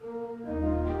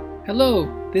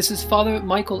Hello, this is Father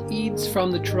Michael Eads from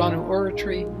the Toronto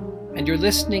Oratory, and you're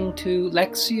listening to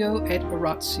Lectio et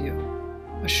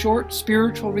Oratio, a short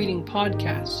spiritual reading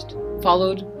podcast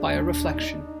followed by a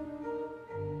reflection.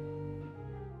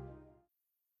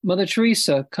 Mother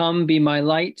Teresa, Come Be My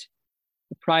Light,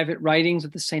 the Private Writings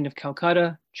of the Saint of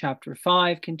Calcutta, Chapter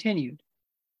 5, continued.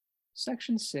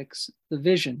 Section 6, The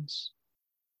Visions.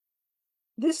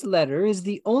 This letter is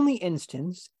the only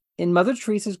instance in Mother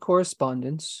Teresa's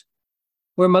correspondence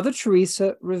where Mother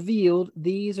Teresa revealed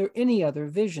these or any other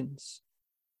visions.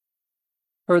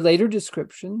 Her later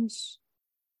descriptions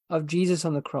of Jesus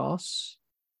on the cross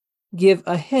give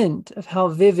a hint of how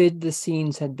vivid the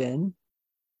scenes had been.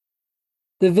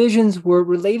 The visions were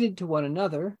related to one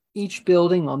another, each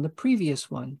building on the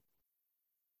previous one.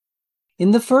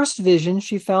 In the first vision,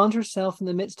 she found herself in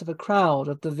the midst of a crowd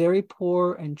of the very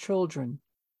poor and children.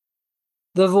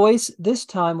 The voice this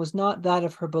time was not that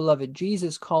of her beloved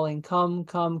Jesus calling, "Come,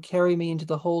 come, carry me into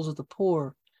the holes of the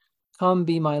poor. Come,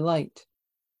 be my light."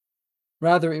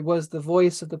 Rather, it was the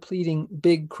voice of the pleading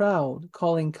big crowd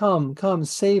calling, "Come, come,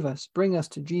 save us, bring us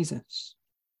to Jesus."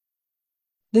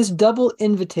 This double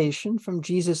invitation from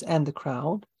Jesus and the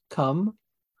crowd, "Come,"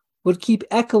 would keep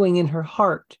echoing in her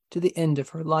heart to the end of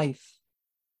her life.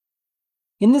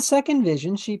 In the second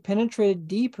vision, she penetrated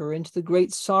deeper into the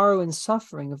great sorrow and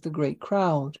suffering of the great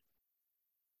crowd.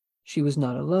 She was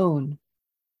not alone.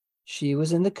 She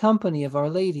was in the company of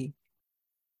Our Lady.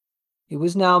 It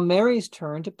was now Mary's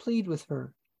turn to plead with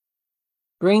her.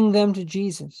 Bring them to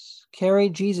Jesus. Carry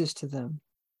Jesus to them.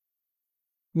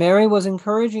 Mary was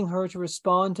encouraging her to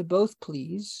respond to both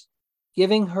pleas,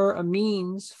 giving her a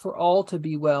means for all to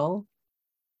be well,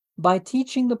 by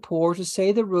teaching the poor to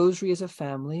say the rosary as a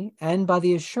family, and by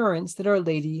the assurance that Our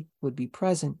Lady would be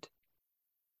present.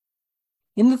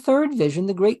 In the third vision,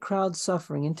 the great crowd's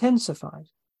suffering intensified.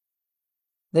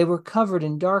 They were covered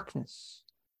in darkness.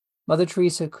 Mother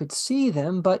Teresa could see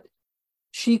them, but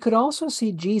she could also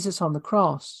see Jesus on the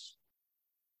cross.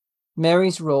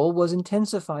 Mary's role was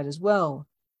intensified as well.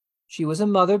 She was a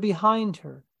mother behind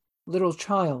her, little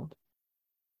child,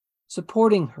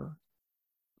 supporting her,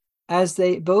 as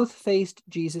they both faced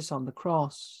Jesus on the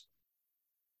cross.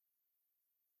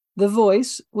 The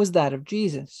voice was that of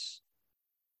Jesus,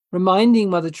 reminding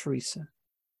Mother Teresa,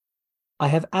 "I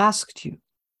have asked you.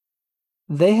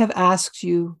 They have asked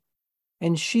you,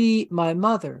 and she, my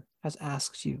mother, has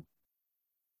asked you."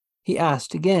 He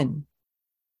asked again,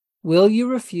 "Will you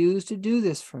refuse to do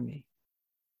this for me?"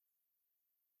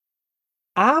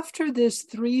 After this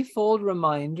threefold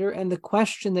reminder and the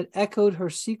question that echoed her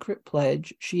secret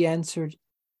pledge, she answered,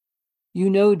 "You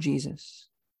know, Jesus,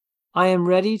 I am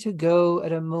ready to go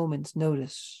at a moment's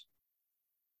notice."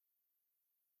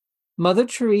 Mother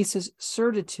Teresa's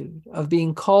certitude of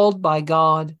being called by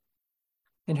God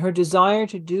and her desire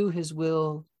to do His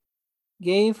will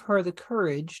gave her the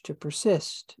courage to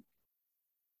persist.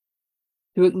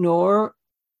 To ignore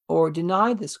or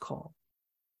deny this call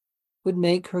would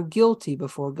make her guilty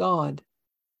before God.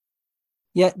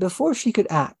 Yet before she could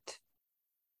act,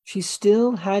 she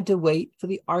still had to wait for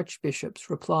the Archbishop's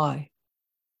reply.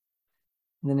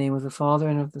 In the name of the Father,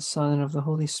 and of the Son, and of the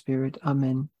Holy Spirit.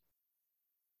 Amen.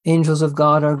 Angels of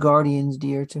God, our guardians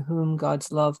dear, to whom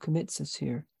God's love commits us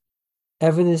here,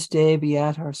 ever this day be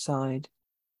at our side,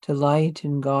 to light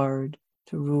and guard,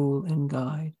 to rule and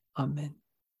guide. Amen.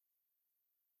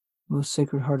 Most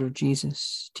Sacred Heart of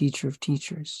Jesus, Teacher of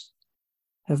teachers,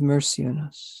 have mercy on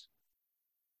us.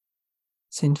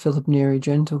 Saint Philip Neri,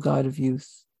 gentle guide of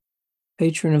youth,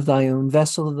 patron of thy own,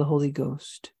 vessel of the Holy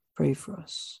Ghost, pray for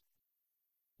us.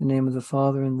 In the name of the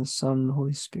Father, and the Son, and the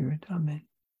Holy Spirit. Amen.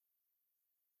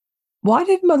 Why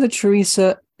did Mother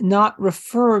Teresa not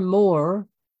refer more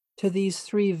to these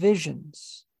three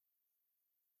visions?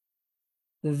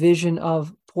 The vision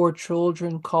of poor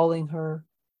children calling her,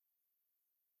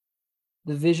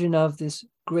 the vision of this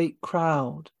great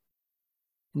crowd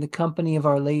in the company of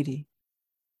Our Lady,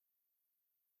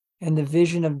 and the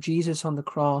vision of Jesus on the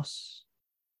cross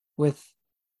with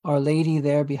Our Lady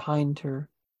there behind her.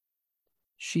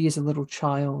 She is a little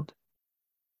child.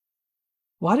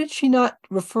 Why did she not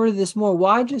refer to this more?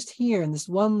 Why just here in this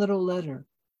one little letter?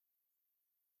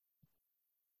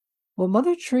 Well,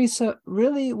 Mother Teresa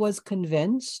really was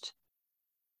convinced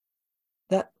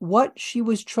that what she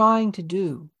was trying to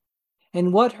do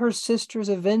and what her sisters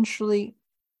eventually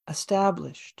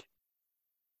established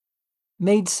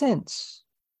made sense.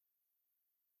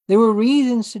 There were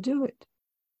reasons to do it.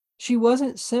 She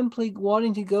wasn't simply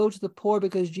wanting to go to the poor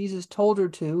because Jesus told her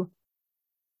to.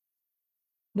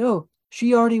 No,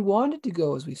 she already wanted to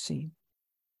go, as we've seen.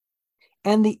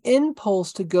 And the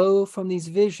impulse to go from these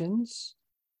visions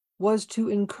was to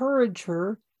encourage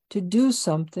her to do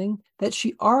something that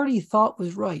she already thought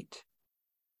was right.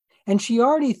 And she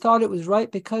already thought it was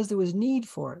right because there was need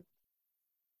for it.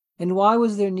 And why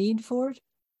was there need for it?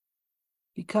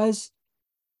 Because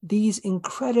these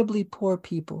incredibly poor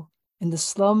people in the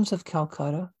slums of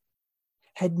Calcutta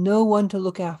had no one to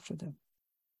look after them.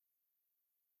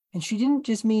 And she didn't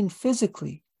just mean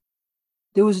physically.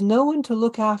 There was no one to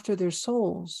look after their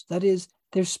souls, that is,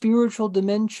 their spiritual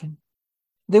dimension.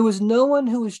 There was no one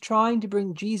who was trying to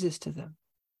bring Jesus to them.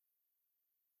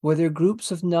 Were there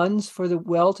groups of nuns for the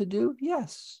well-to-do?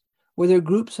 Yes. Were there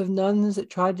groups of nuns that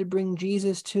tried to bring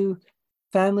Jesus to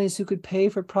families who could pay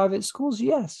for private schools?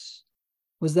 Yes.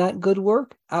 Was that good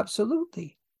work?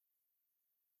 Absolutely.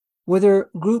 Were there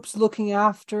groups looking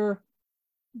after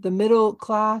the middle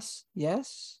class?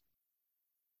 Yes.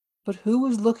 But who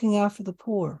was looking after the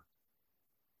poor?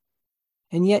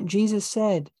 And yet Jesus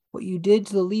said, "What you did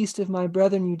to the least of my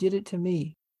brethren, you did it to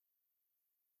me."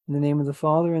 In the name of the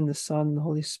Father, and the Son, and the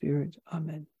Holy Spirit.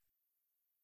 Amen.